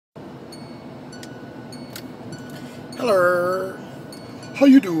Hello, how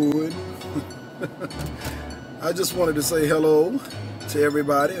you doing? I just wanted to say hello to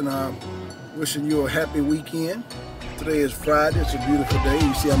everybody, and I'm wishing you a happy weekend. Today is Friday. It's a beautiful day.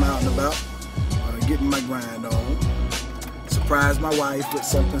 You see I'm out and about, getting my grind on. Surprised my wife with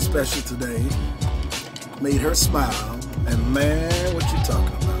something special today. Made her smile, and man, what you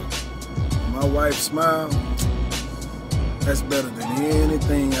talking about? My wife's smile, that's better than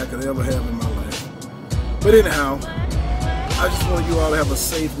anything I could ever have in my life. But anyhow, I just want you all to have a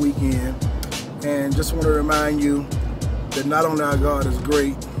safe weekend, and just want to remind you that not only our God is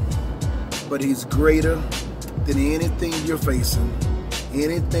great, but He's greater than anything you're facing,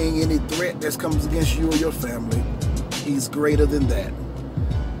 any threat that comes against you or your family. He's greater than that.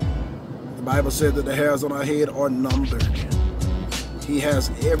 The Bible said that the hairs on our head are numbered. He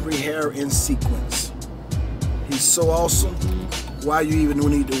has every hair in sequence. He's so awesome, why you even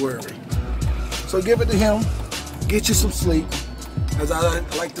need to worry? So give it to Him. Get you some sleep. As I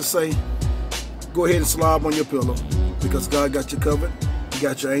like to say, go ahead and slob on your pillow, because God got you covered. He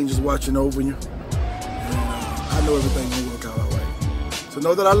got your angels watching over you. And I know everything will work out all right. So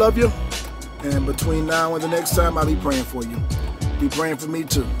know that I love you. And between now and the next time, I'll be praying for you. Be praying for me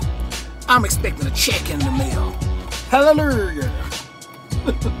too. I'm expecting a check in the mail. Hallelujah.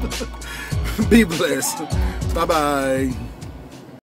 Be blessed. Bye-bye.